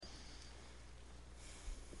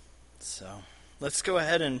So let's go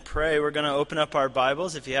ahead and pray. We're going to open up our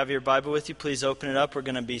Bibles. If you have your Bible with you, please open it up. We're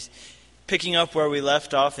going to be picking up where we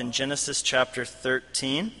left off in Genesis chapter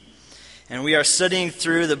 13. And we are studying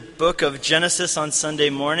through the book of Genesis on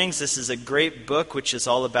Sunday mornings. This is a great book which is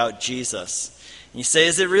all about Jesus. And you say,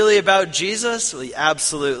 is it really about Jesus? Well,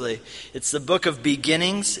 absolutely. It's the book of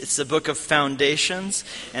beginnings. It's the book of foundations.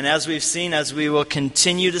 And as we've seen, as we will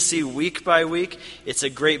continue to see week by week, it's a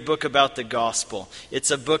great book about the gospel.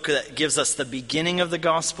 It's a book that gives us the beginning of the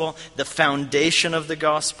gospel, the foundation of the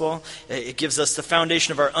gospel. It gives us the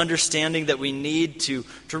foundation of our understanding that we need to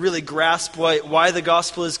really grasp why the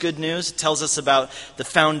gospel is good news. It tells us about the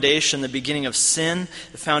foundation, the beginning of sin,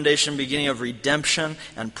 the foundation, beginning of redemption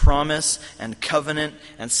and promise and covenant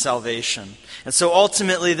and salvation. And so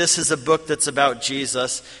ultimately this is a book that's about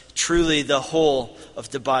Jesus. Truly the whole of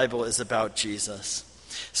the Bible is about Jesus.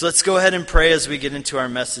 So let's go ahead and pray as we get into our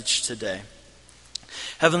message today.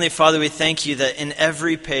 Heavenly Father, we thank you that in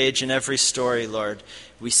every page, in every story, Lord,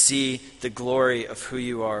 we see the glory of who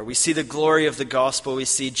you are. We see the glory of the gospel. We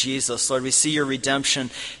see Jesus. Lord, we see your redemption.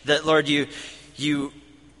 That, Lord, you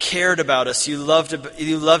cared about us. You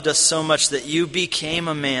loved us so much that you became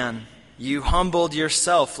a man. You humbled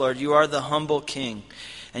yourself, Lord. You are the humble King,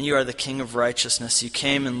 and you are the King of righteousness. You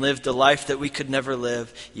came and lived a life that we could never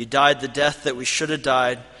live. You died the death that we should have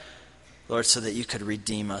died, Lord, so that you could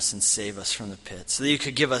redeem us and save us from the pit, so that you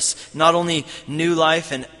could give us not only new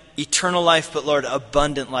life and eternal life, but, Lord,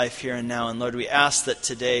 abundant life here and now. And, Lord, we ask that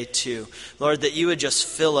today, too, Lord, that you would just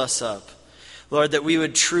fill us up. Lord, that we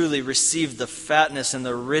would truly receive the fatness and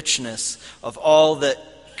the richness of all that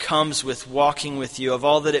comes with walking with you, of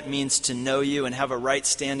all that it means to know you and have a right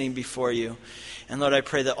standing before you. And Lord, I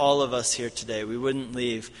pray that all of us here today, we wouldn't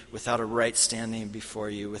leave without a right standing before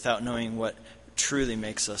you, without knowing what truly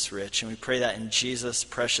makes us rich. And we pray that in Jesus'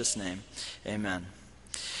 precious name. Amen.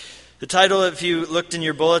 The title, if you looked in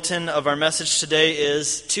your bulletin of our message today,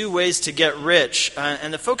 is Two Ways to Get Rich.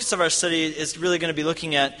 And the focus of our study is really going to be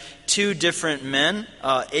looking at two different men,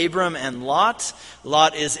 Abram and Lot.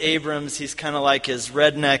 Lot is Abram's, he's kind of like his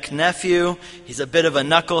redneck nephew. He's a bit of a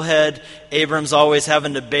knucklehead. Abram's always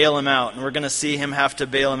having to bail him out, and we're going to see him have to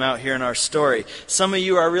bail him out here in our story. Some of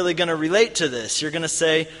you are really going to relate to this. You're going to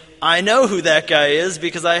say, I know who that guy is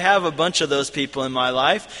because I have a bunch of those people in my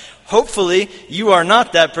life. Hopefully, you are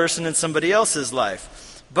not that person in somebody else's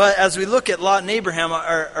life. But as we look at Lot and Abraham,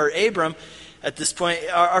 or Abram, at this point,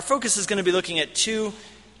 our focus is going to be looking at two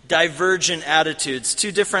divergent attitudes,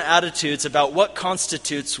 two different attitudes about what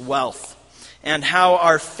constitutes wealth, and how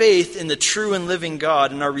our faith in the true and living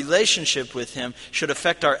God and our relationship with Him should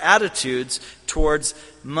affect our attitudes towards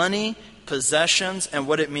money, possessions, and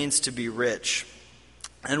what it means to be rich.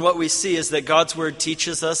 And what we see is that God's Word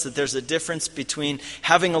teaches us that there's a difference between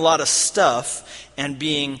having a lot of stuff and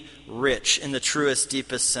being rich in the truest,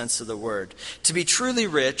 deepest sense of the word. To be truly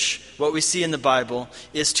rich, what we see in the Bible,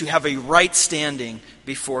 is to have a right standing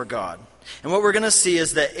before God. And what we're going to see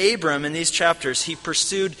is that Abram, in these chapters, he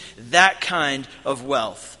pursued that kind of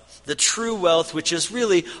wealth. The true wealth, which is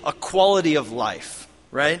really a quality of life.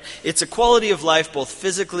 Right? It's a quality of life both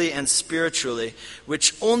physically and spiritually,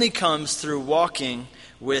 which only comes through walking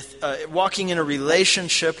in a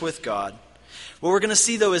relationship with God. What we're going to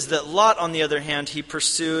see, though, is that Lot, on the other hand, he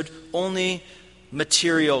pursued only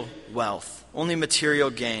material wealth, only material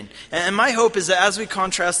gain. And my hope is that as we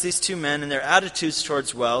contrast these two men and their attitudes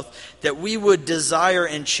towards wealth, that we would desire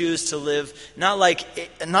and choose to live not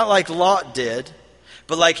like Lot did,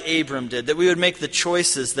 but like Abram did, that we would make the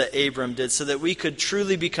choices that Abram did so that we could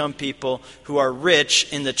truly become people who are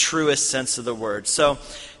rich in the truest sense of the word. So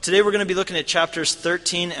today we're going to be looking at chapters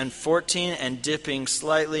 13 and 14 and dipping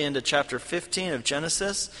slightly into chapter 15 of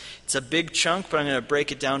Genesis. It's a big chunk, but I'm going to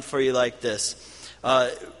break it down for you like this.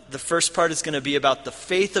 The first part is going to be about the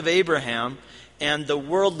faith of Abraham and the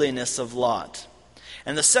worldliness of Lot.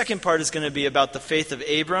 And the second part is going to be about the faith of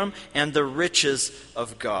Abram and the riches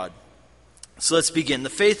of God. So let's begin. The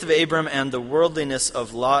faith of Abram and the worldliness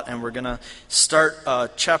of Lot. And we're going to start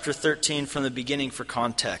chapter 13 from the beginning for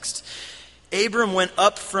context. Abram went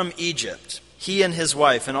up from Egypt, he and his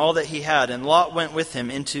wife and all that he had, and Lot went with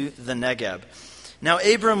him into the Negeb. Now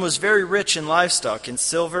Abram was very rich in livestock, in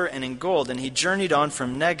silver and in gold, and he journeyed on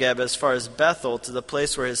from Negeb as far as Bethel, to the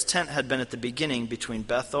place where his tent had been at the beginning between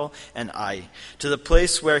Bethel and Ai, to the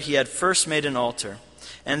place where he had first made an altar.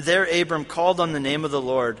 And there Abram called on the name of the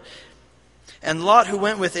Lord. And Lot, who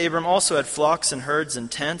went with Abram, also had flocks and herds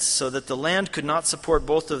and tents, so that the land could not support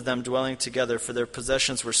both of them dwelling together, for their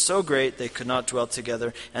possessions were so great they could not dwell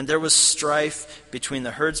together. And there was strife between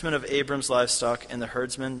the herdsmen of Abram's livestock and the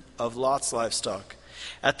herdsmen of Lot's livestock.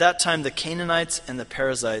 At that time the Canaanites and the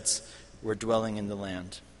Perizzites were dwelling in the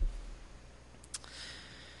land.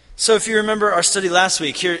 So if you remember our study last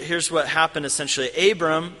week, here's what happened essentially.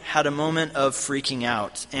 Abram had a moment of freaking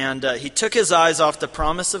out. And he took his eyes off the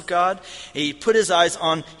promise of God. He put his eyes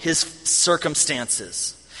on his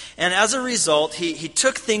circumstances. And as a result, he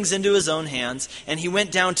took things into his own hands and he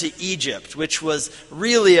went down to Egypt, which was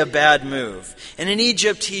really a bad move. And in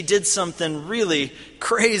Egypt, he did something really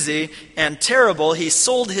crazy and terrible. He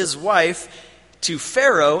sold his wife to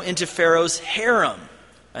Pharaoh into Pharaoh's harem.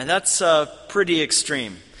 And that's pretty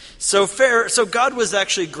extreme. So God was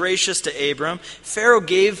actually gracious to Abram. Pharaoh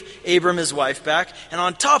gave Abram his wife back. And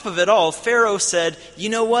on top of it all, Pharaoh said, you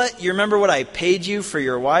know what? You remember what I paid you for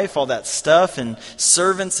your wife, all that stuff and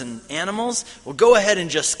servants and animals? Well, go ahead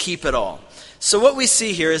and just keep it all. So what we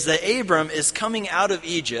see here is that Abram is coming out of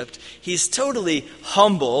Egypt. He's totally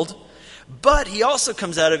humbled, but he also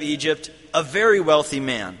comes out of Egypt a very wealthy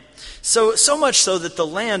man. So much so that the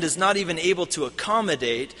land is not even able to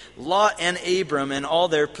accommodate Lot and Abram and all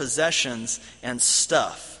their possessions and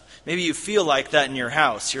stuff. Maybe you feel like that in your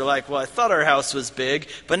house. You're like, well, I thought our house was big,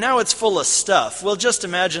 but now it's full of stuff. Well, just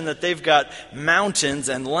imagine that they've got mountains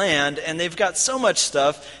and land, and they've got so much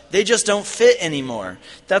stuff, they just don't fit anymore.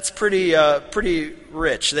 That's pretty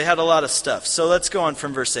rich. They had a lot of stuff. So let's go on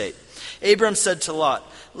from verse 8. Abram said to Lot,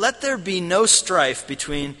 let there be no strife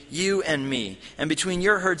between you and me, and between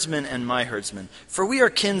your herdsmen and my herdsmen, for we are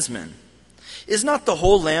kinsmen. Is not the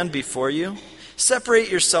whole land before you? Separate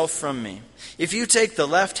yourself from me. If you take the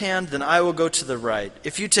left hand, then I will go to the right.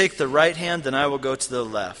 If you take the right hand, then I will go to the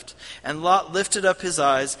left. And Lot lifted up his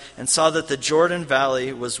eyes and saw that the Jordan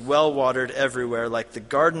Valley was well watered everywhere, like the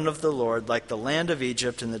garden of the Lord, like the land of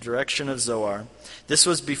Egypt in the direction of Zoar. This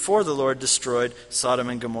was before the Lord destroyed Sodom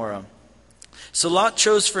and Gomorrah. So Lot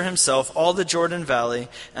chose for himself all the Jordan Valley,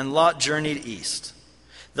 and Lot journeyed east.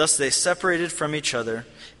 Thus they separated from each other.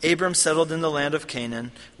 Abram settled in the land of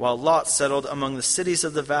Canaan, while Lot settled among the cities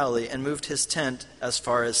of the valley and moved his tent as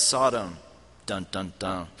far as Sodom. Dun, dun,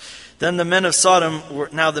 dun. Then the men of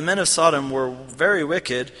Sodom were very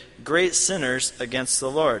wicked, great sinners against the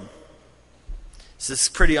Lord. This is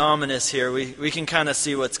pretty ominous here. We can kind of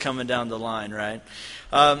see what's coming down the line, right?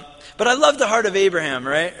 But I love the heart of Abraham,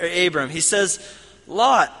 right? Or Abram. He says,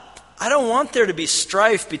 Lot, I don't want there to be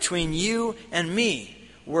strife between you and me.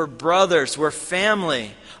 We're brothers. We're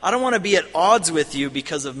family. I don't want to be at odds with you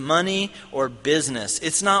because of money or business.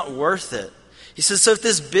 It's not worth it. He says, so if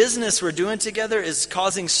this business we're doing together is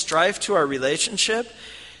causing strife to our relationship,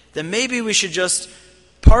 then maybe we should just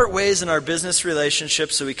part ways in our business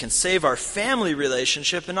relationship so we can save our family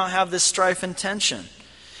relationship and not have this strife and tension.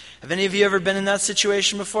 Have any of you ever been in that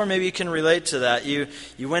situation before? Maybe you can relate to that. You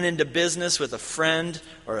went into business with a friend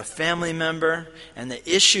or a family member, and the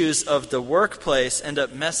issues of the workplace end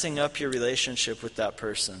up messing up your relationship with that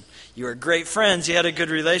person. You were great friends, you had a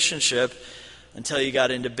good relationship until you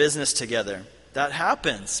got into business together. That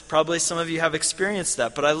happens. Probably some of you have experienced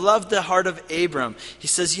that. But I love the heart of Abram. He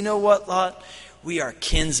says, you know what, Lot? We are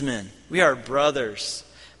kinsmen. We are brothers.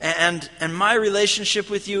 And my relationship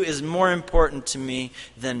with you is more important to me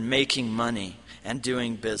than making money and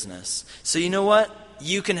doing business. So you know what?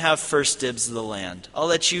 You can have first dibs of the land. I'll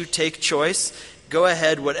let you take choice. Go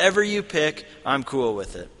ahead. Whatever you pick, I'm cool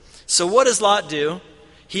with it. So what does Lot do?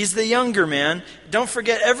 He's the younger man. Don't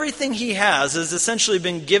forget, everything he has essentially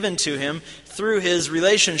been given to him through his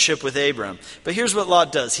relationship with Abram. But here's what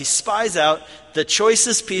Lot does. He spies out the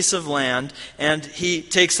choicest piece of land, and he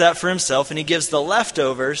takes that for himself, and he gives the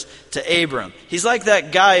leftovers to Abram. He's like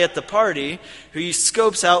that guy at the party who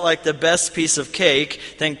scopes out like the best piece of cake,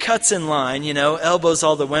 then cuts in line, elbows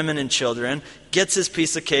all the women and children, gets his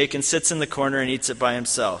piece of cake, and sits in the corner and eats it by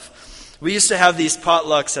himself. We used to have these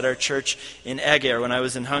potlucks at our church in Eger when I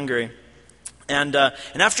was in Hungary. And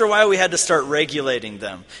after a while, we had to start regulating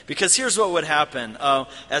them. Because here's what would happen.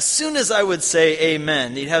 As soon as I would say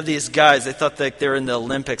amen, you'd have these guys, they thought that they were in the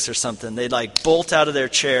Olympics or something. They'd bolt out of their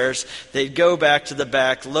chairs. They'd go back to the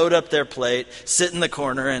back, load up their plate, sit in the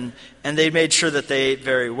corner, and they made sure that they ate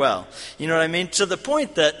very well. You know what I mean? To the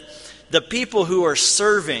point that the people who are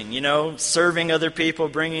serving, serving other people,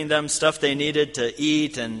 bringing them stuff they needed to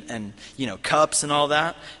eat and cups and all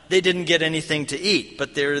that, they didn't get anything to eat.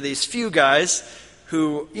 But there are these few guys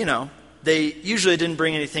who, they usually didn't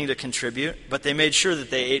bring anything to contribute, but they made sure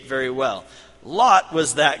that they ate very well. Lot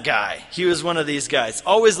was that guy. He was one of these guys,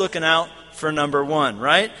 always looking out for number one,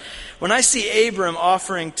 right? When I see Abram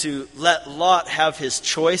offering to let Lot have his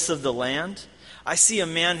choice of the land, I see a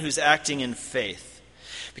man who's acting in faith.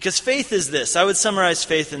 Because faith is this. I would summarize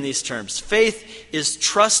faith in these terms. Faith is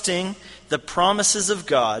trusting the promises of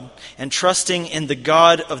God and trusting in the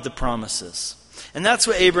God of the promises. And that's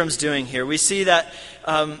what Abram's doing here. We see that,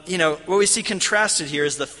 what we see contrasted here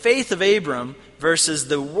is the faith of Abram versus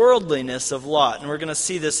the worldliness of Lot. And we're going to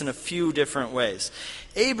see this in a few different ways.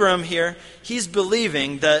 Abram here, he's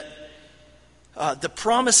believing that the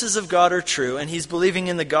promises of God are true, and he's believing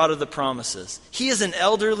in the God of the promises. He is an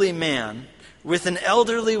elderly man with an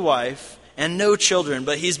elderly wife and no children,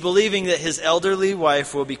 but he's believing that his elderly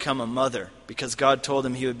wife will become a mother because God told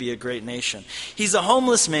him he would be a great nation. He's a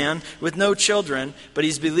homeless man with no children, but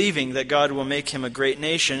he's believing that God will make him a great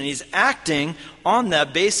nation, and he's acting on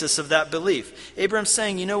that basis of that belief. Abram's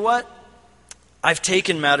saying, you know what? I've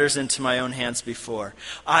taken matters into my own hands before.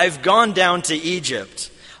 I've gone down to Egypt.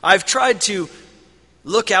 I've tried to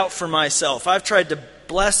look out for myself. I've tried to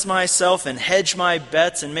bless myself and hedge my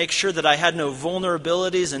bets and make sure that I had no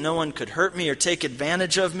vulnerabilities and no one could hurt me or take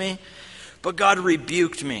advantage of me. But God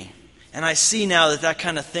rebuked me. And I see now that that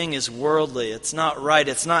kind of thing is worldly. It's not right.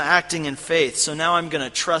 It's not acting in faith. So now I'm going to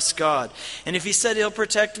trust God. And if he said he'll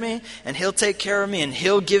protect me and he'll take care of me and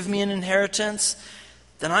he'll give me an inheritance,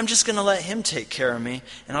 then I'm just going to let him take care of me,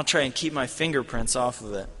 and I'll try and keep my fingerprints off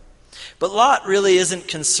of it. But Lot really isn't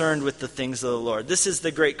concerned with the things of the Lord. This is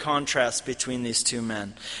the great contrast between these two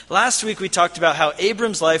men. Last week we talked about how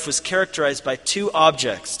Abram's life was characterized by two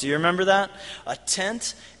objects. Do you remember that? A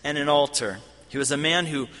tent and an altar. He was a man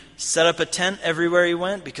who set up a tent everywhere he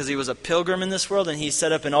went because he was a pilgrim in this world, and he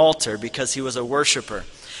set up an altar because he was a worshiper.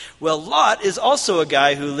 Well, Lot is also a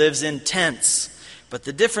guy who lives in tents. But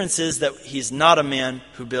the difference is that he's not a man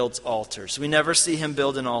who builds altars. We never see him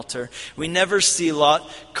build an altar. We never see Lot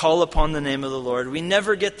call upon the name of the Lord. We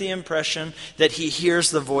never get the impression that he hears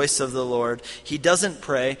the voice of the Lord. He doesn't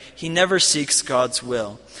pray. He never seeks God's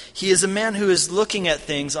will. He is a man who is looking at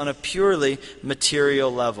things on a purely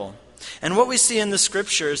material level. And what we see in the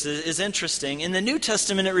scriptures is interesting. In the New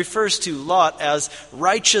Testament, it refers to Lot as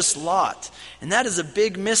righteous Lot. And that is a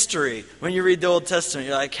big mystery when you read the Old Testament.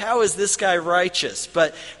 You're like, how is this guy righteous?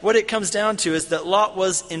 But what it comes down to is that Lot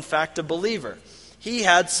was, in fact, a believer. He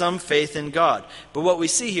had some faith in God. But what we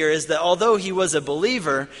see here is that although he was a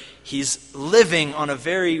believer, he's living on a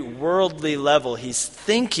very worldly level. He's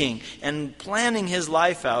thinking and planning his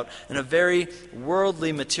life out in a very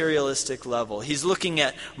worldly, materialistic level. He's looking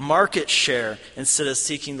at market share instead of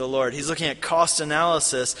seeking the Lord. He's looking at cost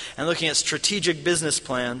analysis and looking at strategic business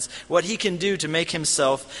plans, what he can do to make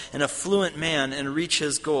himself an affluent man and reach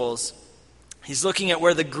his goals. He's looking at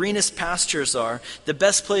where the greenest pastures are, the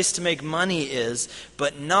best place to make money is,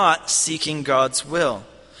 but not seeking God's will.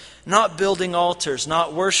 Not building altars,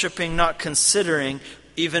 not worshiping, not considering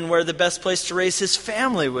even where the best place to raise his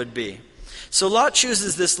family would be. So Lot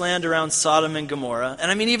chooses this land around Sodom and Gomorrah.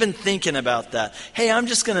 And I mean, even thinking about that. Hey, I'm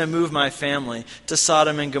just going to move my family to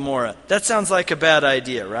Sodom and Gomorrah. That sounds like a bad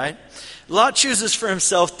idea, right? Lot chooses for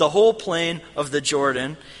himself the whole plain of the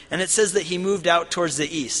Jordan, and it says that he moved out towards the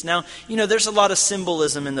east. Now, there's a lot of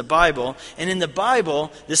symbolism in the Bible, and in the Bible,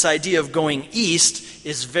 this idea of going east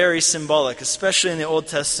is very symbolic, especially in the Old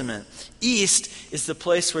Testament. East is the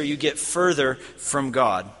place where you get further from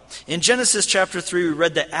God. In Genesis chapter 3, we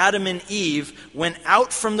read that Adam and Eve went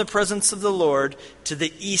out from the presence of the Lord to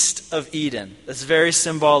the east of Eden. That's very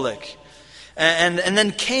symbolic. And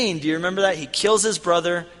then Cain, do you remember that? He kills his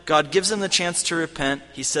brother. God gives him the chance to repent.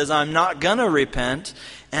 He says, I'm not going to repent.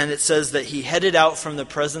 And it says that he headed out from the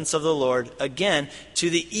presence of the Lord, again, to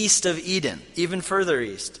the east of Eden, even further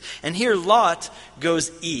east. And here Lot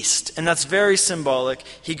goes east, and that's very symbolic.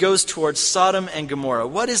 He goes towards Sodom and Gomorrah.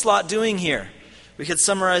 What is Lot doing here? We could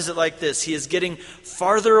summarize it like this. He is getting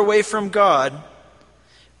farther away from God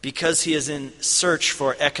because he is in search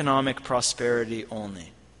for economic prosperity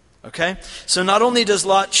only. Okay? So not only does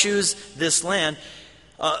Lot choose this land,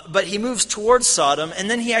 but he moves towards Sodom, and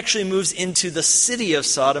then he actually moves into the city of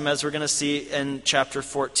Sodom, as we're going to see in chapter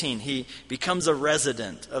 14. He becomes a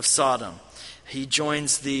resident of Sodom. He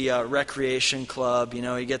joins the recreation club.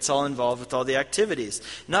 He gets all involved with all the activities.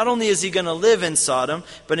 Not only is he going to live in Sodom,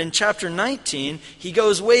 but in chapter 19, he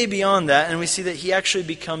goes way beyond that, and we see that he actually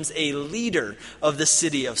becomes a leader of the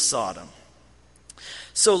city of Sodom.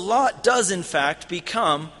 So Lot does, in fact,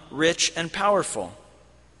 become rich and powerful.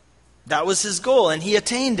 That was his goal, and he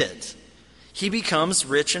attained it. He becomes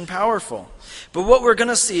rich and powerful. But what we're going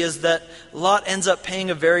to see is that Lot ends up paying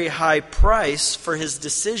a very high price for his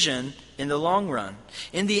decision in the long run.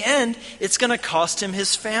 In the end, it's going to cost him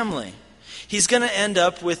his family. He's going to end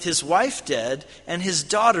up with his wife dead and his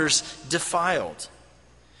daughters defiled.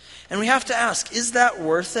 And we have to ask, is that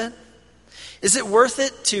worth it? Is it worth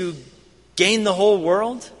it to gain the whole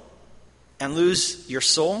world and lose your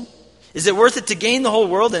soul? Is it worth it to gain the whole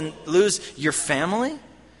world and lose your family?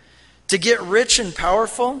 To get rich and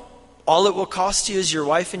powerful all it will cost you is your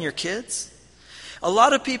wife and your kids? A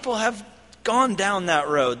lot of people have gone down that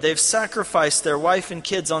road. They've sacrificed their wife and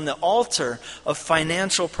kids on the altar of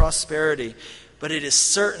financial prosperity, but it is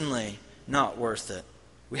certainly not worth it.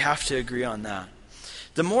 We have to agree on that.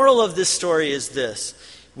 The moral of this story is this: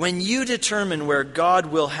 when you determine where God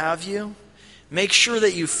will have you, make sure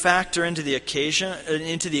that you factor into the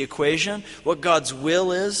equation what God's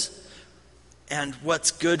will is and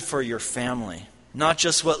what's good for your family, not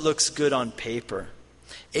just what looks good on paper.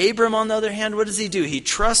 Abram, on the other hand, what does he do? He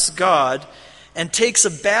trusts God and takes a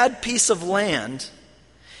bad piece of land.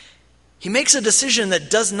 He makes a decision that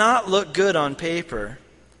does not look good on paper,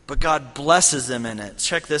 but God blesses him in it.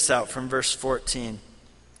 Check this out from verse 14.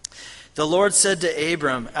 The Lord said to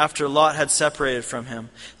Abram, after Lot had separated from him,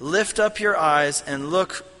 "Lift up your eyes and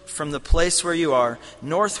look from the place where you are,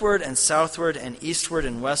 northward and southward and eastward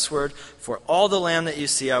and westward, for all the land that you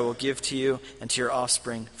see I will give to you and to your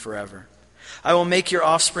offspring forever. I will make your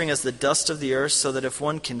offspring as the dust of the earth, so that if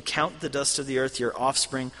one can count the dust of the earth, your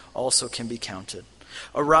offspring also can be counted.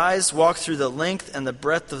 Arise, walk through the length and the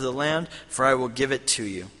breadth of the land, for I will give it to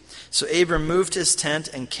you." So Abram moved his tent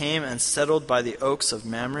and came and settled by the oaks of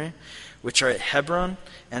Mamre, which are at Hebron,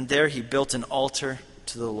 and there he built an altar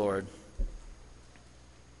to the Lord.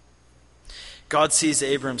 God sees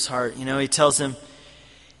Abram's heart. He tells him,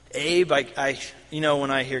 "Abe,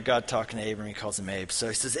 when I hear God talking to Abram, he calls him Abe. So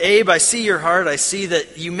he says, "Abe, I see your heart. I see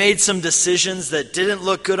that you made some decisions that didn't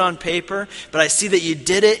look good on paper, but I see that you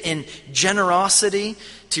did it in generosity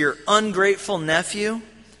to your ungrateful nephew,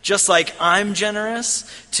 just like I'm generous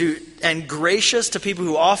and gracious to people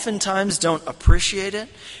who oftentimes don't appreciate it."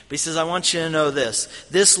 But he says, "I want you to know this.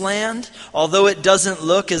 This land, although it doesn't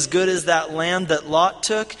look as good as that land that Lot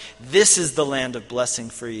took, this is the land of blessing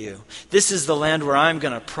for you. This is the land where I'm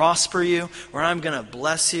going to prosper you, where I'm going to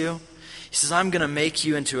bless you." He says, "I'm going to make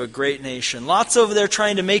you into a great nation." Lot's over there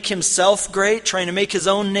trying to make himself great, trying to make his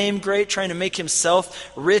own name great, trying to make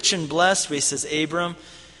himself rich and blessed. But he says, "Abram,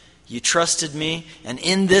 you trusted me, and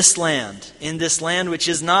in this land which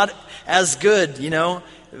is not as good,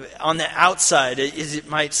 on the outside as it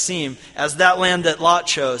might seem, as that land that Lot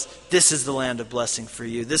chose, this is the land of blessing for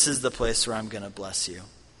you. This is the place where I'm going to bless you."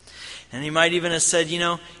 And he might even have said,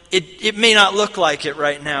 it may not look like it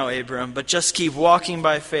right now, Abram, but just keep walking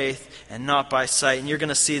by faith and not by sight, and you're going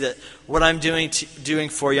to see that what I'm doing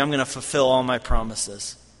for you, I'm going to fulfill all my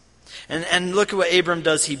promises. And look at what Abram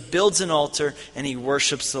does. He builds an altar and he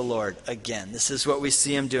worships the Lord again. This is what we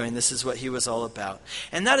see him doing. This is what he was all about.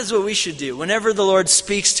 And that is what we should do. Whenever the Lord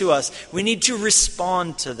speaks to us, we need to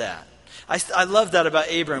respond to that. I love that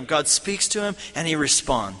about Abram. God speaks to him and he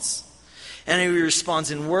responds. And he responds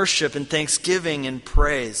in worship and thanksgiving and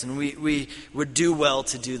praise. And we would do well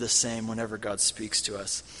to do the same whenever God speaks to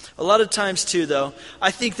us. A lot of times too, though,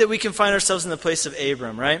 I think that we can find ourselves in the place of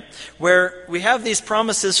Abram, right? Where we have these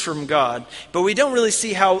promises from God, but we don't really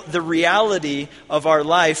see how the reality of our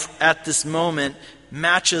life at this moment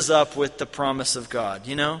matches up with the promise of God,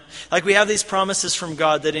 Like we have these promises from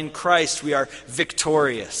God that in Christ we are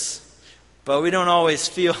victorious. But we don't always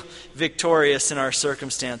feel victorious in our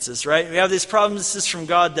circumstances, right? We have these promises from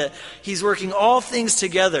God that He's working all things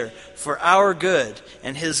together for our good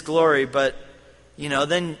and His glory. But,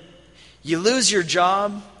 then you lose your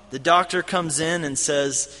job. The doctor comes in and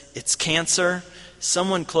says it's cancer.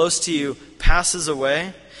 Someone close to you passes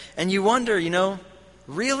away. And you wonder,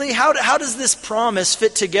 really? How does this promise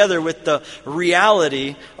fit together with the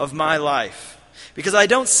reality of my life? Because I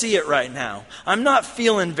don't see it right now. I'm not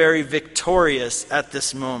feeling very victorious at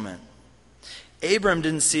this moment. Abram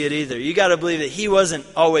didn't see it either. You got to believe that he wasn't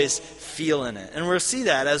always feeling it. And we'll see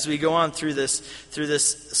that as we go on through this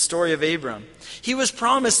story of Abram. He was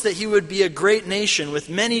promised that he would be a great nation with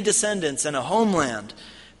many descendants and a homeland.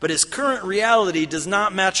 But his current reality does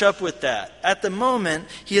not match up with that. At the moment,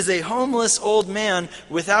 he is a homeless old man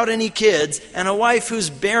without any kids and a wife who's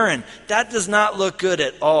barren. That does not look good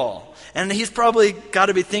at all. And he's probably got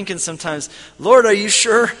to be thinking sometimes, "Lord, are you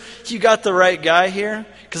sure you got the right guy here?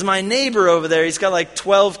 Because my neighbor over there, he's got like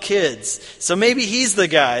 12 kids. So maybe he's the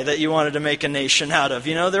guy that you wanted to make a nation out of.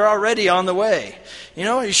 They're already on the way.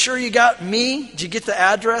 Are you sure you got me? Did you get the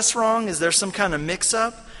address wrong? Is there some kind of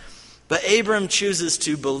mix-up?" But Abram chooses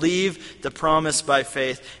to believe the promise by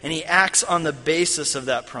faith, and he acts on the basis of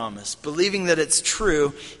that promise, believing that it's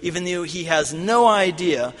true, even though he has no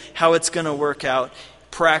idea how it's going to work out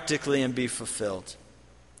practically and be fulfilled.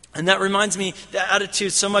 And that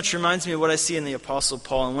attitude so much reminds me of what I see in the Apostle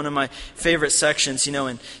Paul in one of my favorite sections,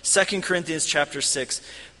 in 2 Corinthians chapter 6.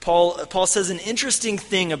 Paul says an interesting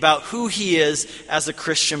thing about who he is as a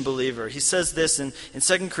Christian believer. He says this in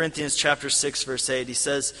 2 Corinthians chapter 6, verse 8. He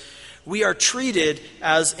says, "We are treated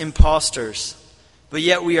as impostors, but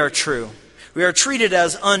yet we are true. We are treated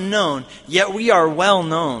as unknown, yet we are well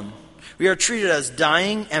known. We are treated as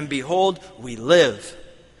dying, and behold, we live.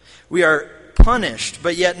 We are punished,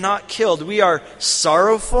 but yet not killed. We are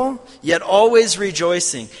sorrowful, yet always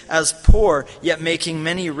rejoicing. As poor, yet making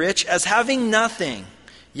many rich. As having nothing,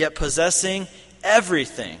 yet possessing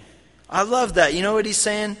everything." I love that. You know what he's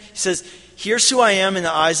saying? He says, here's who I am in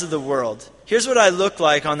the eyes of the world. Here's what I look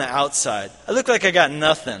like on the outside. I look like I got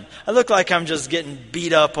nothing. I look like I'm just getting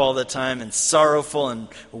beat up all the time and sorrowful and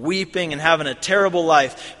weeping and having a terrible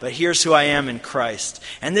life. But here's who I am in Christ.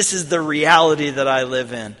 And this is the reality that I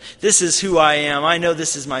live in. This is who I am. I know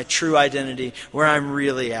this is my true identity, where I'm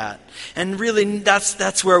really at. And really,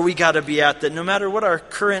 that's where we got to be at, that no matter what our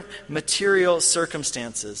current material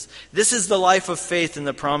circumstances, this is the life of faith in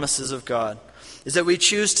the promises of God, is that we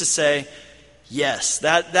choose to say, yes,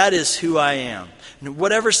 that is who I am. And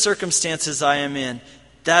whatever circumstances I am in,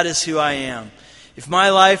 that is who I am. If my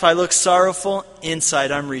life, I look sorrowful,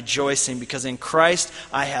 inside I'm rejoicing, because in Christ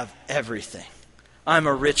I have everything. I'm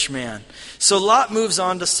a rich man. So Lot moves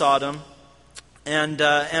on to Sodom, and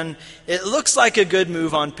it looks like a good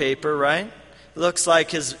move on paper, right? It looks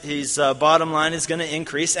like his bottom line is going to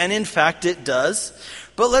increase, and in fact it does.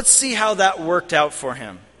 But let's see how that worked out for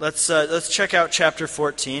him. Let's check out chapter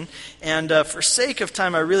 14. And for sake of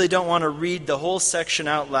time, I really don't want to read the whole section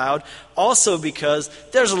out loud. Also because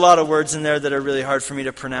there's a lot of words in there that are really hard for me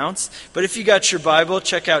to pronounce. But if you got your Bible,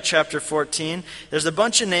 check out chapter 14. There's a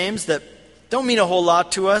bunch of names that don't mean a whole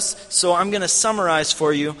lot to us. So I'm going to summarize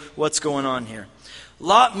for you what's going on here.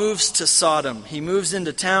 Lot moves to Sodom. He moves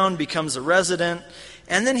into town, becomes a resident.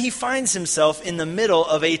 And then he finds himself in the middle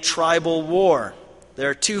of a tribal war. There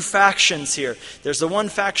are two factions here. There's the one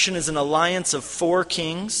faction is an alliance of 4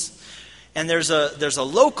 kings, and there's a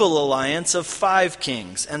local alliance of 5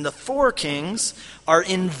 kings. And the 4 kings are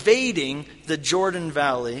invading the Jordan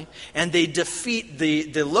Valley, and they defeat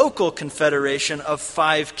the local confederation of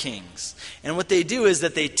 5 kings. And what they do is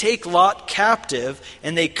that they take Lot captive,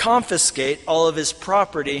 and they confiscate all of his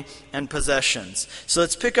property and possessions. So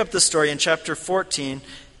let's pick up the story in chapter 14,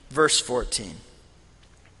 verse 14.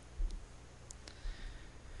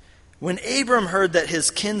 When Abram heard that his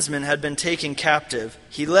kinsmen had been taken captive,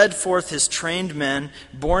 he led forth his trained men,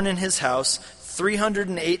 born in his house,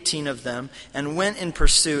 318 of them, and went in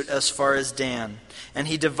pursuit as far as Dan. And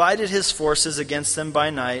he divided his forces against them by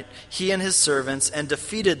night, he and his servants, and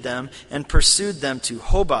defeated them, and pursued them to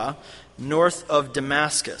Hobah, north of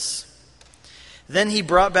Damascus. Then he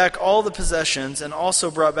brought back all the possessions, and also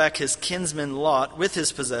brought back his kinsman Lot with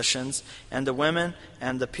his possessions, and the women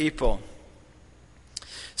and the people.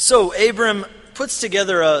 So Abram puts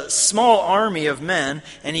together a small army of men,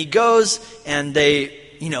 and he goes and they,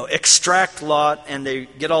 extract Lot, and they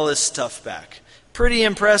get all his stuff back. Pretty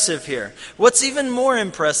impressive here. What's even more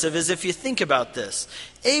impressive is if you think about this.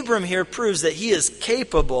 Abram here proves that he is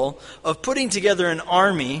capable of putting together an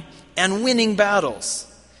army and winning battles.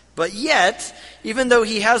 But yet, even though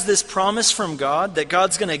he has this promise from God that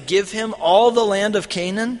God's going to give him all the land of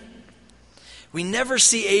Canaan, we never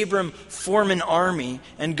see Abram form an army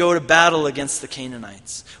and go to battle against the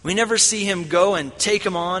Canaanites. We never see him go and take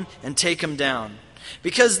them on and take them down.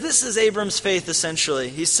 Because this is Abram's faith, essentially.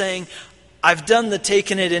 He's saying, I've done the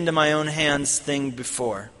taking it into my own hands thing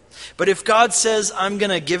before. But if God says, I'm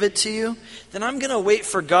going to give it to you, then I'm going to wait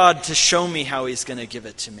for God to show me how he's going to give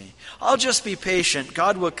it to me. I'll just be patient.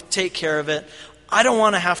 God will take care of it. I don't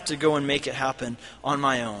want to have to go and make it happen on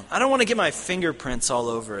my own. I don't want to get my fingerprints all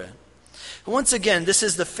over it. Once again, this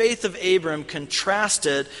is the faith of Abram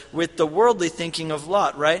contrasted with the worldly thinking of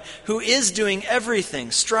Lot, right? Who is doing everything,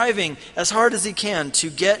 striving as hard as he can to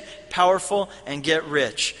get powerful and get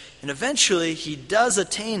rich. And eventually he does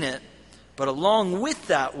attain it, but along with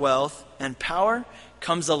that wealth and power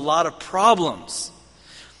comes a lot of problems.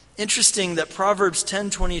 Interesting that Proverbs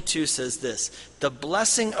 10:22 says this, "The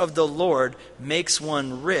blessing of the Lord makes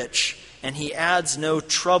one rich, and he adds no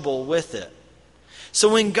trouble with it." So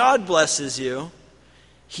when God blesses you,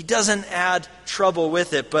 he doesn't add trouble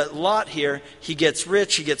with it. But Lot here, he gets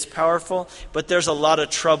rich, he gets powerful, but there's a lot of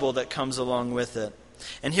trouble that comes along with it.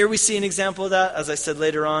 And here we see an example of that. As I said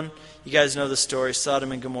later on, you guys know the story,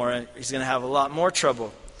 Sodom and Gomorrah. He's going to have a lot more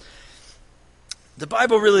trouble. The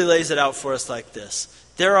Bible really lays it out for us like this.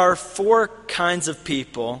 There are 4 kinds of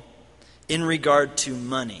people in regard to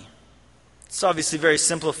money. It's obviously very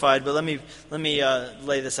simplified, but let me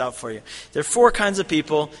lay this out for you. There are 4 kinds of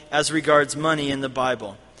people as regards money in the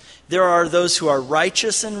Bible. There are those who are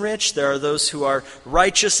righteous and rich. There are those who are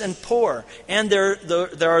righteous and poor. And there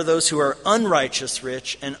are those who are unrighteous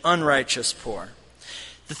rich and unrighteous poor.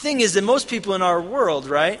 The thing is that most people in our world,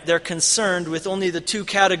 right, they're concerned with only the two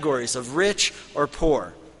categories of rich or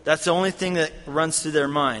poor. That's the only thing that runs through their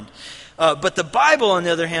mind. But the Bible, on the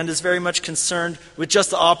other hand, is very much concerned with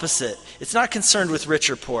just the opposite. It's not concerned with rich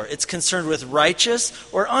or poor. It's concerned with righteous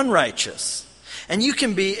or unrighteous. And you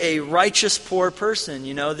can be a righteous poor person.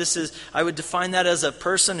 I would define that as a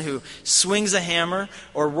person who swings a hammer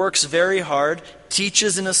or works very hard,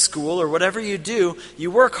 teaches in a school, or whatever you do.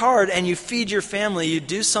 You work hard and you feed your family. You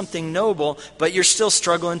do something noble, but you're still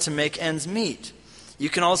struggling to make ends meet. You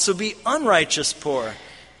can also be unrighteous poor,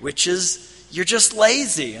 which is you're just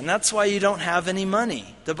lazy, and that's why you don't have any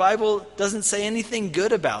money. The Bible doesn't say anything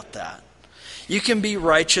good about that. You can be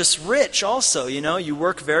righteous rich also. You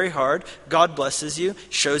work very hard. God blesses you,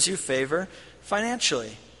 shows you favor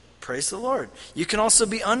financially. Praise the Lord. You can also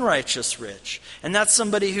be unrighteous rich. And that's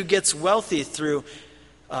somebody who gets wealthy through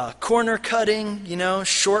corner cutting,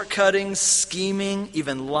 shortcutting, scheming,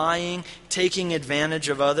 even lying, taking advantage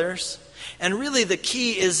of others. And really the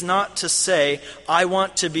key is not to say, I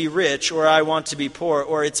want to be rich or I want to be poor,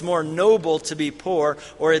 or it's more noble to be poor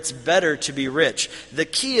or it's better to be rich. The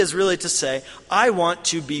key is really to say, I want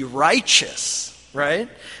to be righteous, right?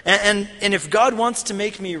 And if God wants to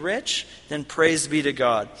make me rich, then praise be to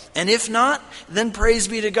God. And if not, then praise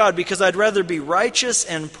be to God, because I'd rather be righteous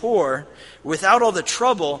and poor without all the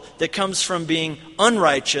trouble that comes from being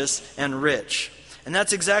unrighteous and rich. And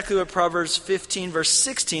that's exactly what Proverbs 15 verse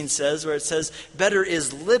 16 says, where it says, better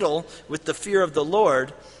is little with the fear of the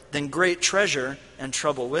Lord than great treasure and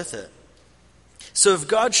trouble with it. So if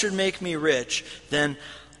God should make me rich, then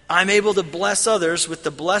I'm able to bless others with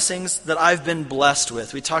the blessings that I've been blessed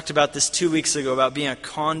with. We talked about this 2 weeks ago, about being a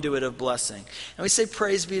conduit of blessing. And we say,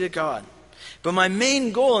 praise be to God. But my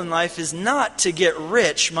main goal in life is not to get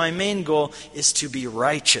rich. My main goal is to be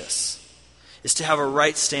righteous, is to have a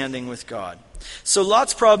right standing with God. So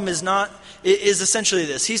Lot's problem is essentially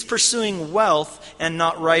this. He's pursuing wealth and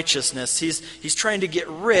not righteousness. He's trying to get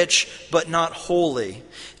rich but not holy.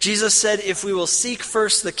 Jesus said, if we will seek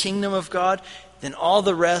first the kingdom of God, then all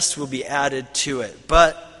the rest will be added to it.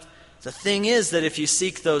 But the thing is that if you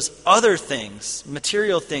seek those other things,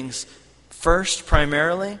 material things first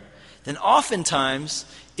primarily, then oftentimes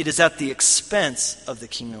it is at the expense of the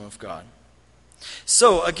kingdom of God.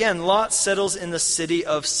 So again, Lot settles in the city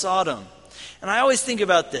of Sodom. And I always think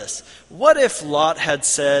about this. What if Lot had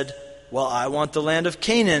said, well, I want the land of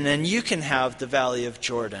Canaan and you can have the valley of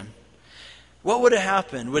Jordan? What would have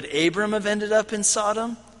happened? Would Abram have ended up in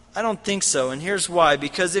Sodom? I don't think so, and here's why.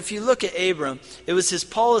 Because if you look at Abram, it was his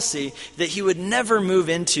policy that he would never move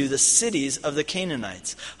into the cities of the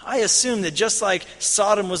Canaanites. I assume that just like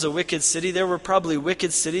Sodom was a wicked city, there were probably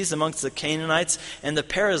wicked cities amongst the Canaanites and the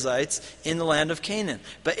Perizzites in the land of Canaan.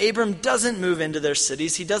 But Abram doesn't move into their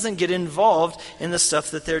cities. He doesn't get involved in the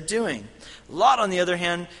stuff that they're doing. Lot, on the other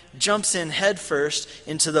hand, jumps in headfirst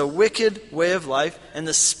into the wicked way of life and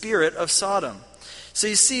the spirit of Sodom. So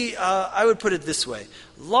you see, I would put it this way.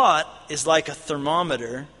 Lot is like a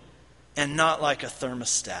thermometer and not like a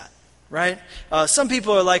thermostat, right? Some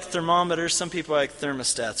people are like thermometers, some people are like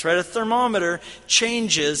thermostats, right? A thermometer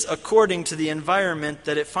changes according to the environment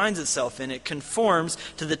that it finds itself in. It conforms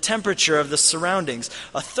to the temperature of the surroundings.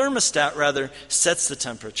 A thermostat, rather, sets the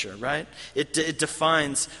temperature, right? It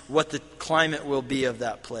defines what the climate will be of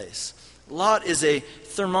that place. Lot is a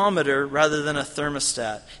thermometer rather than a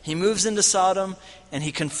thermostat. He moves into Sodom and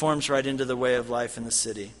he conforms right into the way of life in the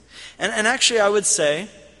city. And actually I would say,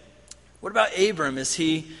 what about Abram? Is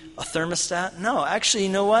he a thermostat? No, actually, you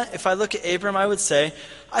know what? If I look at Abram, I would say,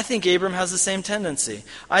 I think Abram has the same tendency.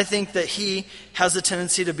 I think that he has a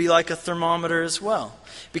tendency to be like a thermometer as well.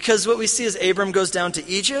 Because what we see is Abram goes down to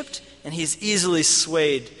Egypt and he's easily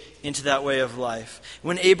swayed into that way of life.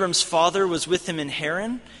 When Abram's father was with him in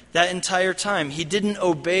Haran, that entire time, he didn't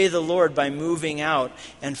obey the Lord by moving out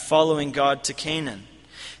and following God to Canaan.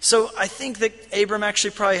 So I think that Abram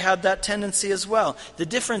actually probably had that tendency as well. The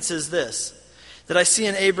difference is this, that I see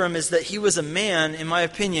in Abram is that he was a man, in my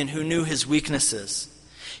opinion, who knew his weaknesses.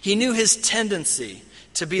 He knew his tendency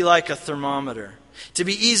to be like a thermometer, to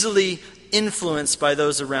be easily influenced by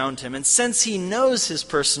those around him. And since he knows his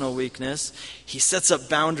personal weakness, he sets up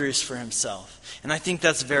boundaries for himself. And I think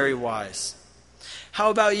that's very wise. How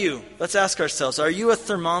about you? Let's ask ourselves, are you a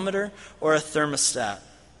thermometer or a thermostat?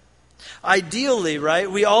 Ideally, right,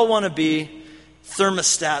 we all want to be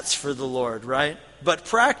thermostats for the Lord, right? But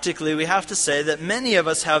practically, we have to say that many of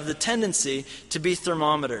us have the tendency to be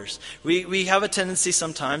thermometers. We have a tendency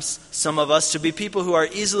sometimes, some of us, to be people who are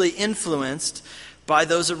easily influenced by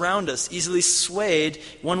those around us, easily swayed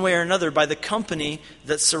one way or another by the company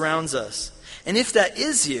that surrounds us. And if that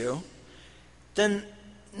is you, then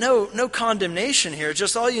no condemnation here.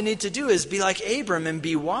 Just all you need to do is be like Abram and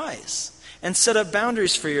be wise. And set up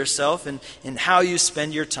boundaries for yourself in how you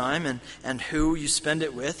spend your time and who you spend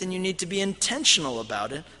it with. And you need to be intentional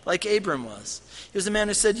about it, like Abram was. He was a man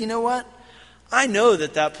who said, you know what? I know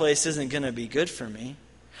that place isn't going to be good for me.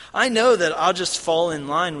 I know that I'll just fall in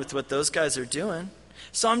line with what those guys are doing.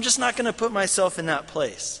 So I'm just not going to put myself in that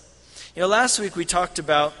place. Last week we talked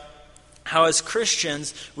about how as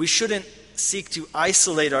Christians we shouldn't seek to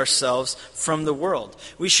isolate ourselves from the world.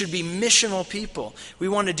 We should be missional people. We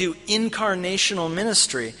want to do incarnational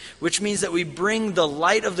ministry, which means that we bring the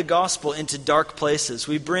light of the gospel into dark places.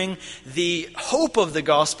 We bring the hope of the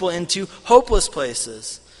gospel into hopeless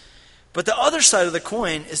places. But the other side of the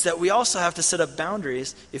coin is that we also have to set up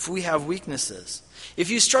boundaries if we have weaknesses. If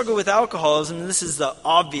you struggle with alcoholism, and this is the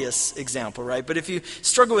obvious example, right? But if you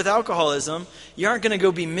struggle with alcoholism, you aren't going to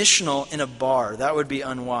go be missional in a bar. That would be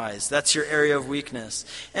unwise. That's your area of weakness.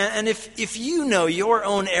 And if you know your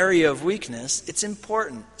own area of weakness, it's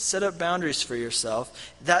important. Set up boundaries for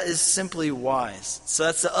yourself. That is simply wise. So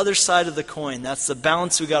that's the other side of the coin. That's the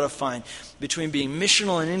balance we got to find between being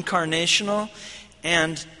missional and incarnational,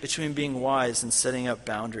 and between being wise and setting up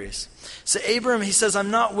boundaries. So Abram, he says,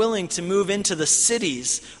 I'm not willing to move into the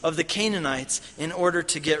cities of the Canaanites in order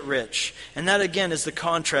to get rich. And that again is the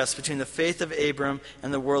contrast between the faith of Abram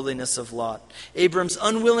and the worldliness of Lot. Abram's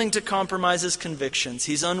unwilling to compromise his convictions.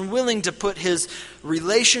 He's unwilling to put his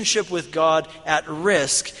relationship with God at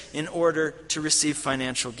risk in order to receive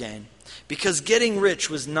financial gain. Because getting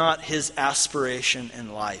rich was not his aspiration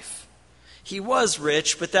in life. He was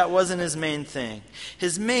rich, but that wasn't his main thing.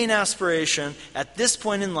 His main aspiration at this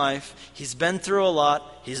point in life, he's been through a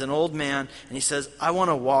lot, he's an old man, and he says, I want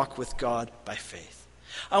to walk with God by faith.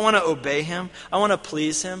 I want to obey him. I want to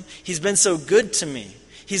please him. He's been so good to me.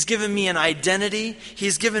 He's given me an identity.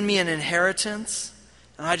 He's given me an inheritance.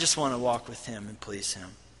 And I just want to walk with him and please him.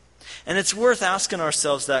 And it's worth asking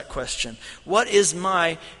ourselves that question. What is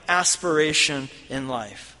my aspiration in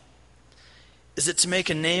life? Is it to make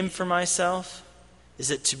a name for myself? Is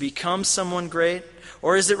it to become someone great?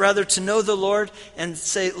 Or is it rather to know the Lord and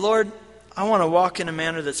say, Lord, I want to walk in a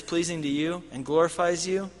manner that's pleasing to you and glorifies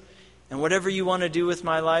you. And whatever you want to do with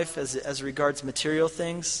my life as regards material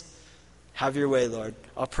things, have your way, Lord.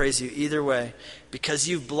 I'll praise you either way. Because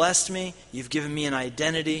you've blessed me, you've given me an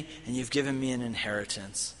identity, and you've given me an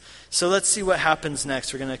inheritance. So let's see what happens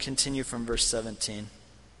next. We're going to continue from verse 17.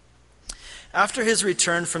 After his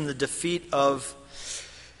return from the defeat of,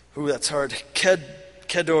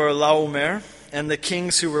 Kedorlaomer, and the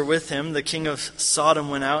kings who were with him, the king of Sodom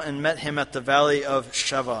went out and met him at the valley of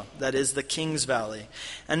Sheva, that is the king's valley.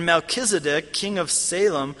 And Melchizedek, king of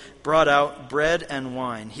Salem, brought out bread and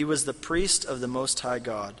wine. He was the priest of the Most High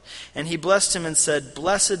God. And he blessed him and said,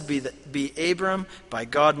 Blessed be Abram by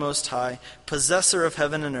God Most High, possessor of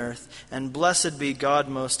heaven and earth, and blessed be God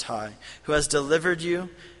Most High, who has delivered your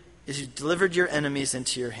enemies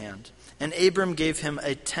into your hand. And Abram gave him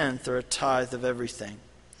a tenth or a tithe of everything.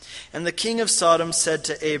 And the king of Sodom said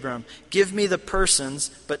to Abram, Give me the persons,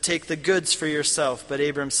 but take the goods for yourself. But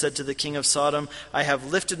Abram said to the king of Sodom, I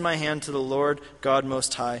have lifted my hand to the Lord God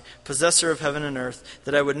Most High, possessor of heaven and earth,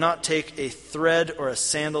 that I would not take a thread or a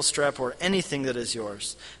sandal strap or anything that is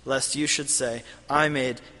yours, lest you should say, I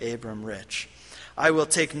made Abram rich. I will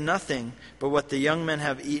take nothing but what the young men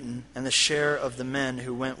have eaten, and the share of the men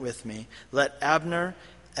who went with me. Let Abner,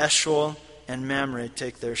 Eshcol, and Mamre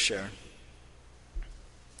take their share.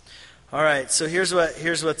 All right, so here's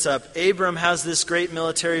what's up. Abram has this great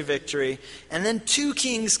military victory, and then two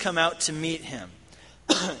kings come out to meet him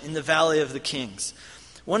in the Valley of the Kings.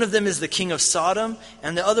 One of them is the king of Sodom,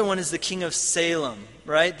 and the other one is the king of Salem,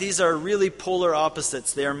 right? These are really polar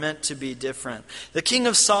opposites. They are meant to be different. The king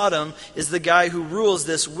of Sodom is the guy who rules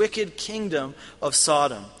this wicked kingdom of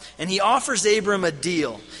Sodom. And he offers Abram a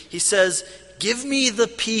deal. He says, Give me the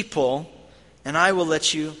people, and I will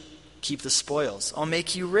let you keep the spoils. I'll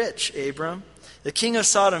make you rich, Abram. The king of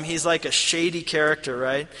Sodom, he's like a shady character,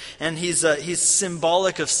 right? And he's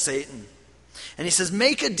symbolic of Satan. And he says,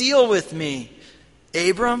 Make a deal with me,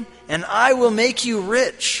 Abram, and I will make you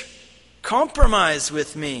rich. Compromise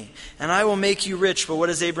with me, and I will make you rich. But what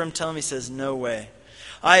does Abram tell him? He says, No way.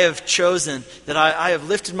 I have chosen that I have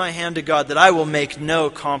lifted my hand to God that I will make no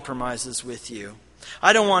compromises with you.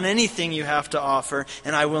 I don't want anything you have to offer,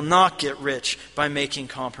 and I will not get rich by making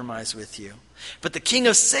compromise with you. But the king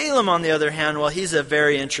of Salem, on the other hand, well, he's a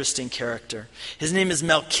very interesting character. His name is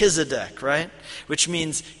Melchizedek, right? Which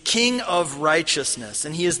means king of righteousness.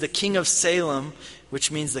 And he is the king of Salem,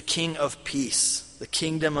 which means the king of peace, the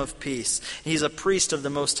kingdom of peace. And he's a priest of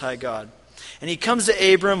the Most High God. And he comes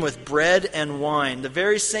to Abram with bread and wine, the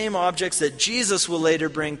very same objects that Jesus will later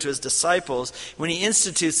bring to his disciples when he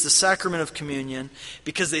institutes the sacrament of communion,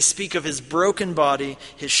 because they speak of his broken body,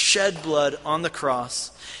 his shed blood on the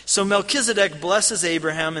cross. So Melchizedek blesses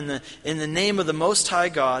Abraham in the name of the Most High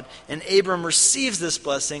God, and Abram receives this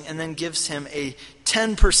blessing and then gives him a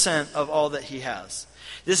 10% of all that he has.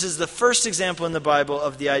 This is the first example in the Bible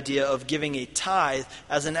of the idea of giving a tithe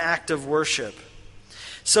as an act of worship.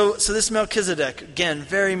 So this Melchizedek, again,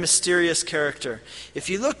 very mysterious character. If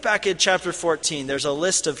you look back at chapter 14, there's a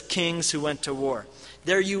list of kings who went to war.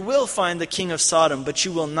 There you will find the king of Sodom, but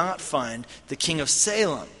you will not find the king of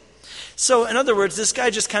Salem. So, in other words, this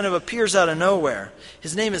guy just kind of appears out of nowhere.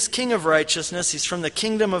 His name is King of Righteousness. He's from the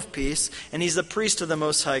kingdom of peace, and he's the priest of the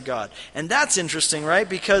Most High God. And that's interesting, right?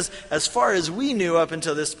 Because as far as we knew up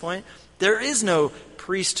until this point, there is no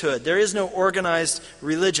priesthood. There is no organized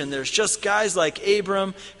religion. There's just guys like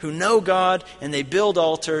Abram who know God, and they build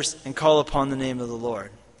altars and call upon the name of the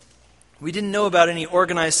Lord. We didn't know about any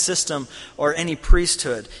organized system or any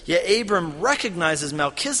priesthood. Yet Abram recognizes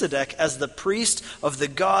Melchizedek as the priest of the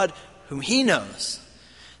God whom he knows,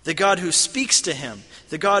 the God who speaks to him,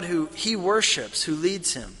 the God who he worships, who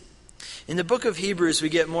leads him. In the book of Hebrews, we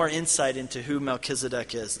get more insight into who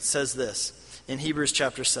Melchizedek is. It says this in Hebrews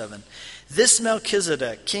chapter 7. This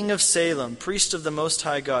Melchizedek, king of Salem, priest of the Most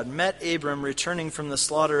High God, met Abram returning from the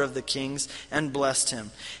slaughter of the kings and blessed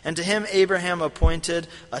him. And to him Abraham appointed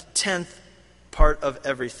a 10th part of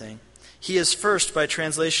everything. He is first, by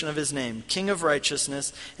translation of his name, King of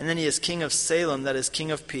Righteousness, and then he is King of Salem, that is,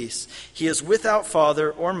 King of Peace. He is without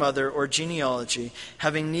father or mother or genealogy,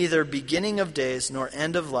 having neither beginning of days nor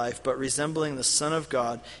end of life, but resembling the Son of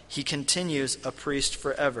God. He continues a priest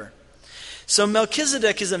forever. So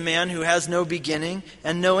Melchizedek is a man who has no beginning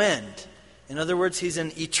and no end. In other words, he's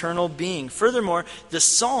an eternal being. Furthermore, the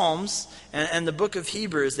Psalms and the book of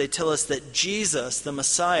Hebrews, they tell us that Jesus, the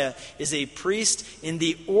Messiah, is a priest in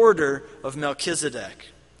the order of Melchizedek.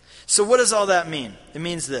 So what does all that mean? It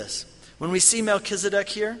means this. When we see Melchizedek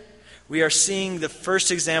here, we are seeing the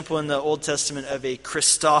first example in the Old Testament of a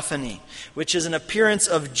Christophany, which is an appearance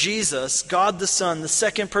of Jesus, God the Son, the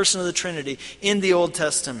second person of the Trinity, in the Old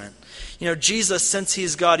Testament. You know, Jesus, since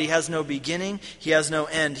he's God, he has no beginning, he has no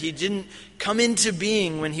end. He didn't come into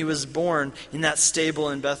being when he was born in that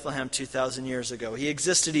stable in Bethlehem 2,000 years ago. He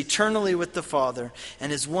existed eternally with the Father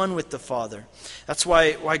and is one with the Father. That's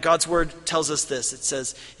why God's Word tells us this. It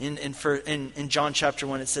says in John chapter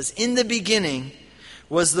 1, it says, "In the beginning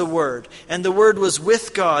was the Word, and the Word was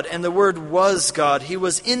with God, and the Word was God. He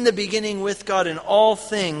was in the beginning with God, and all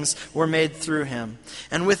things were made through him.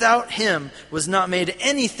 And without him was not made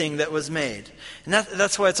anything that was made." And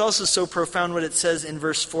that's why it's also so profound what it says in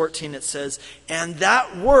verse 14. It says, "And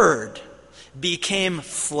that Word became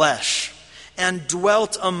flesh and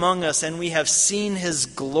dwelt among us, and we have seen his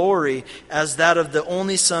glory as that of the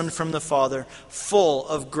only Son from the Father, full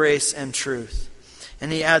of grace and truth."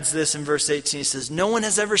 And he adds this in verse 18. He says, "No one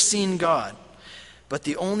has ever seen God, but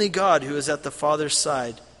the only God who is at the Father's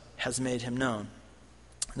side has made him known."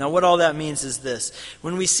 Now what all that means is this.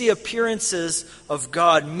 When we see appearances of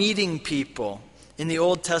God meeting people in the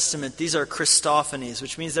Old Testament, these are Christophanies,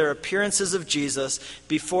 which means they're appearances of Jesus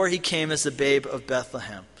before he came as a babe of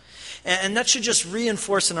Bethlehem. And that should just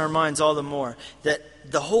reinforce in our minds all the more that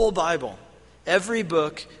the whole Bible, every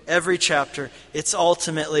book, every chapter, it's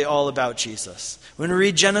ultimately all about Jesus. When we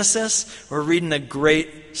read Genesis, we're reading a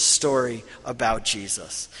great story about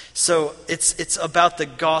Jesus. So it's about the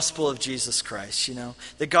gospel of Jesus Christ, you know.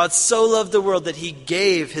 That God so loved the world that he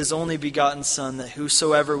gave his only begotten Son, that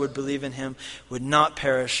whosoever would believe in him would not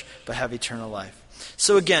perish but have eternal life.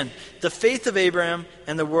 So again, the faith of Abraham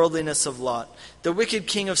and the worldliness of Lot. The wicked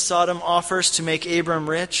king of Sodom offers to make Abram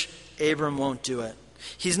rich. Abram won't do it.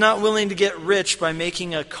 He's not willing to get rich by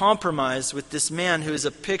making a compromise with this man who is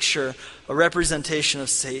a picture, a representation of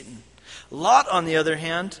Satan. Lot, on the other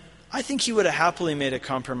hand, I think he would have happily made a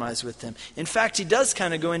compromise with him. In fact, he does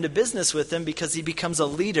kind of go into business with him because he becomes a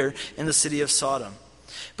leader in the city of Sodom.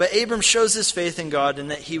 But Abram shows his faith in God in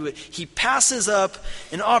that he passes up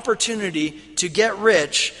an opportunity to get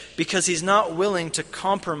rich because he's not willing to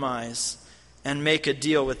compromise and make a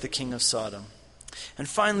deal with the king of Sodom. And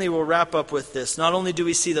finally, we'll wrap up with this. Not only do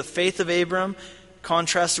we see the faith of Abram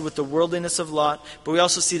contrasted with the worldliness of Lot, but we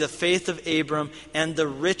also see the faith of Abram and the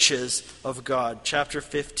riches of God. Chapter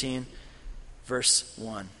 15, verse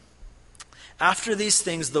 1. After these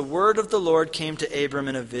things, the word of the Lord came to Abram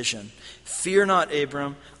in a vision. Fear not,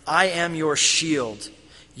 Abram, I am your shield.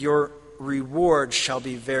 Your reward shall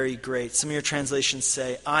be very great. Some of your translations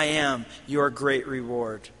say, I am your great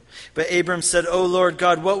reward. But Abram said, O Lord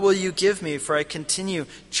God, what will you give me? For I continue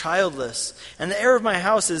childless. And the heir of my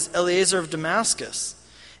house is Eliezer of Damascus.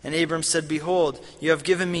 And Abram said, Behold, you have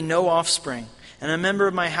given me no offspring, and a member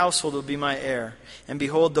of my household will be my heir. And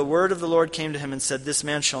behold, the word of the Lord came to him and said, This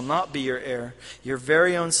man shall not be your heir. Your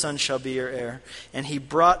very own son shall be your heir. And he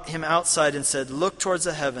brought him outside and said, Look towards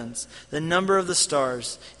the heavens, the number of the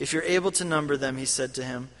stars. If you're able to number them, he said to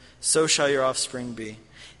him, so shall your offspring be.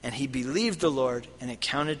 And he believed the Lord, and it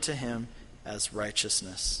counted to him as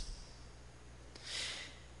righteousness.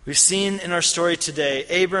 We've seen in our story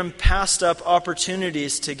today, Abram passed up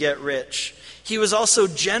opportunities to get rich. He was also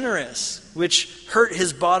generous, which hurt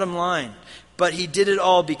his bottom line. But he did it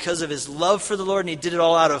all because of his love for the Lord, and he did it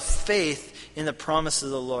all out of faith in the promise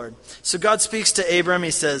of the Lord. So God speaks to Abram.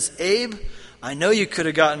 He says, Abe, I know you could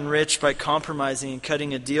have gotten rich by compromising and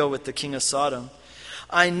cutting a deal with the king of Sodom.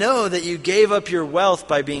 I know that you gave up your wealth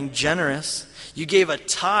by being generous. You gave a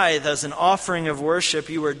tithe as an offering of worship.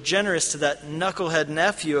 You were generous to that knucklehead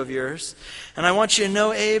nephew of yours. And I want you to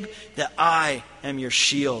know, Abe, that I am your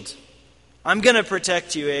shield. I'm going to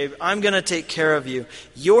protect you, Abe. I'm going to take care of you.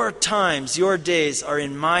 Your times, your days are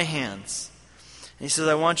in my hands. And he says,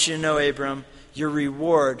 I want you to know, Abram, your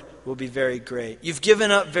reward will be very great. You've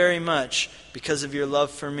given up very much because of your love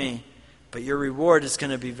for me, but your reward is going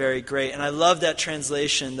to be very great. And I love that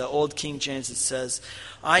translation, the old King James, that says,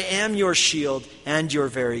 I am your shield and your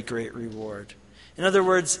very great reward. In other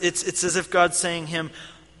words, it's as if God's saying to him,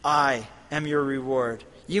 I am your reward.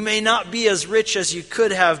 You may not be as rich as you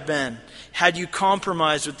could have been had you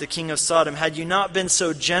compromised with the king of Sodom, had you not been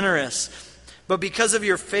so generous. But because of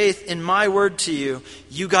your faith in my word to you,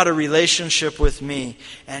 you got a relationship with me,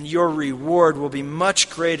 and your reward will be much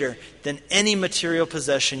greater than any material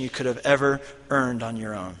possession you could have ever earned on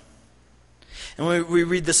your own. And we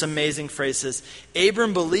read this amazing phrase, it says,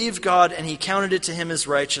 Abram believed God and he counted it to him as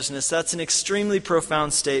righteousness. That's an extremely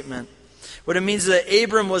profound statement. What it means is that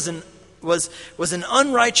Abram was an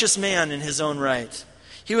unrighteous man in his own right.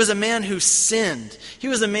 He was a man who sinned. He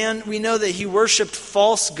was a man, we know that he worshipped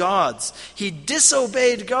false gods. He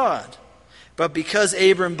disobeyed God. But because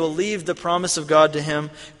Abram believed the promise of God to him,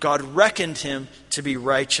 God reckoned him to be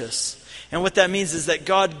righteous. And what that means is that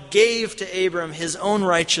God gave to Abram his own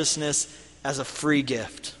righteousness as a free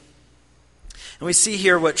gift. And we see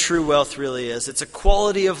here what true wealth really is. It's a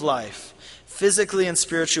quality of life, physically and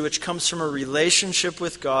spiritually, which comes from a relationship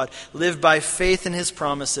with God, lived by faith in his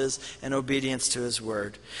promises and obedience to his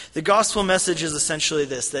word. The gospel message is essentially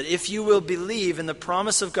this, that if you will believe in the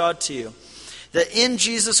promise of God to you, that in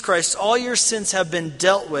Jesus Christ all your sins have been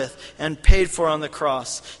dealt with and paid for on the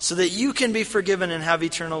cross, so that you can be forgiven and have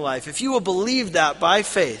eternal life. If you will believe that by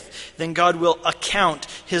faith, then God will account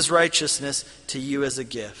his righteousness to you as a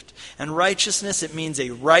gift. And righteousness, it means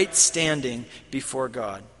a right standing before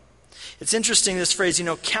God. It's interesting, this phrase,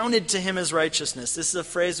 counted to him as righteousness. This is a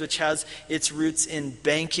phrase which has its roots in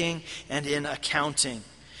banking and in accounting.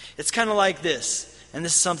 It's kind of like this, and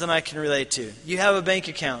this is something I can relate to. You have a bank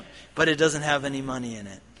account, but it doesn't have any money in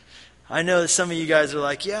it. I know that some of you guys are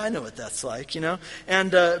like, yeah, I know what that's like,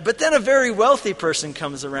 And but then a very wealthy person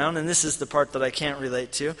comes around, and this is the part that I can't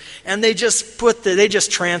relate to, and they just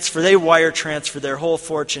wire transfer their whole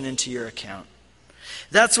fortune into your account.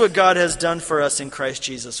 That's what God has done for us in Christ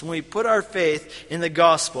Jesus. When we put our faith in the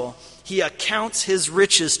gospel, he accounts his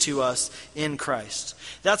riches to us in Christ.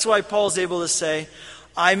 That's why Paul's able to say,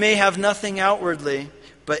 I may have nothing outwardly,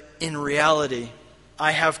 but in reality,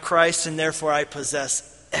 I have Christ, and therefore I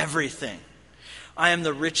possess everything. I am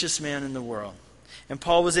the richest man in the world. And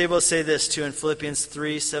Paul was able to say this too in Philippians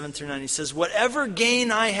 3, 7 through 9. He says, whatever gain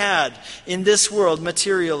I had in this world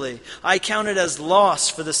materially, I count it as loss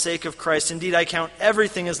for the sake of Christ. Indeed, I count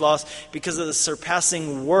everything as loss because of the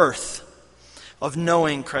surpassing worth of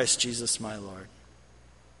knowing Christ Jesus my Lord.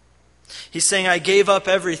 He's saying, I gave up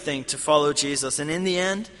everything to follow Jesus. And in the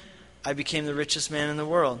end, I became the richest man in the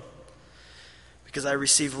world. Because I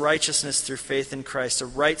received righteousness through faith in Christ, a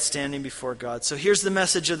right standing before God. So here's the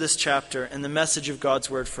message of this chapter and the message of God's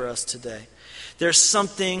word for us today. There's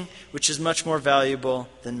something which is much more valuable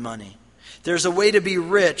than money. There's a way to be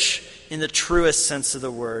rich in the truest sense of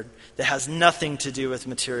the word that has nothing to do with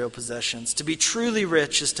material possessions. To be truly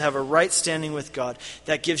rich is to have a right standing with God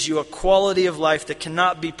that gives you a quality of life that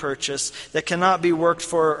cannot be purchased, that cannot be worked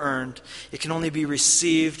for or earned. It can only be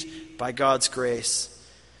received by God's grace.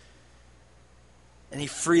 And he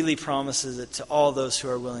freely promises it to all those who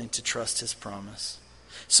are willing to trust his promise.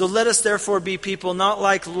 So let us therefore be people not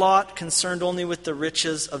like Lot, concerned only with the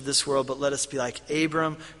riches of this world, but let us be like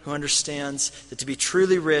Abram, who understands that to be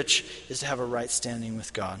truly rich is to have a right standing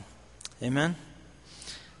with God. Amen?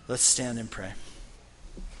 Let's stand and pray.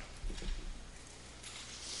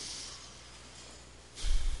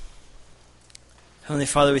 Heavenly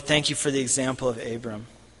Father, we thank you for the example of Abram.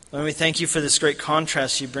 Lord, we thank you for this great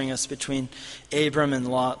contrast you bring us between Abram and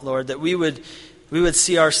Lot, Lord, that we would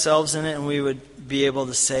see ourselves in it and we would be able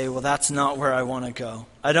to say, well, that's not where I want to go.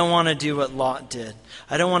 I don't want to do what Lot did.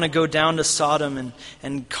 I don't want to go down to Sodom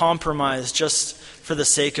and compromise just for the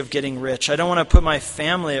sake of getting rich. I don't want to put my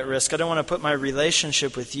family at risk. I don't want to put my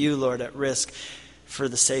relationship with you, Lord, at risk for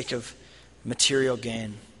the sake of material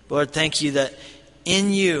gain. Lord, thank you that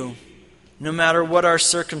in you, no matter what our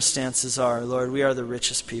circumstances are, Lord, we are the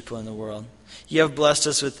richest people in the world. You have blessed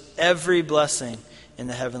us with every blessing in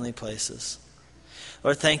the heavenly places.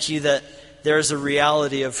 Lord, thank you that there is a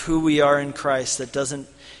reality of who we are in Christ that doesn't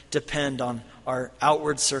depend on our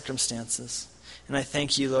outward circumstances. And I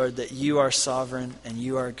thank you, Lord, that you are sovereign and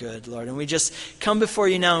you are good, Lord. And we just come before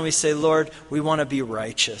you now and we say, Lord, we want to be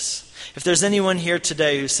righteous. If there's anyone here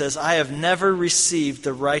today who says, I have never received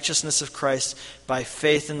the righteousness of Christ by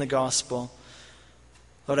faith in the gospel,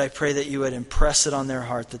 Lord, I pray that you would impress it on their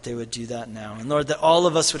heart that they would do that now. And Lord, that all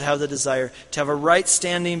of us would have the desire to have a right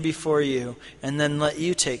standing before you and then let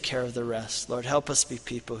you take care of the rest. Lord, help us be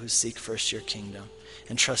people who seek first your kingdom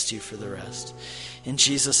and trust you for the rest. In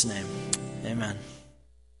Jesus' name, amen.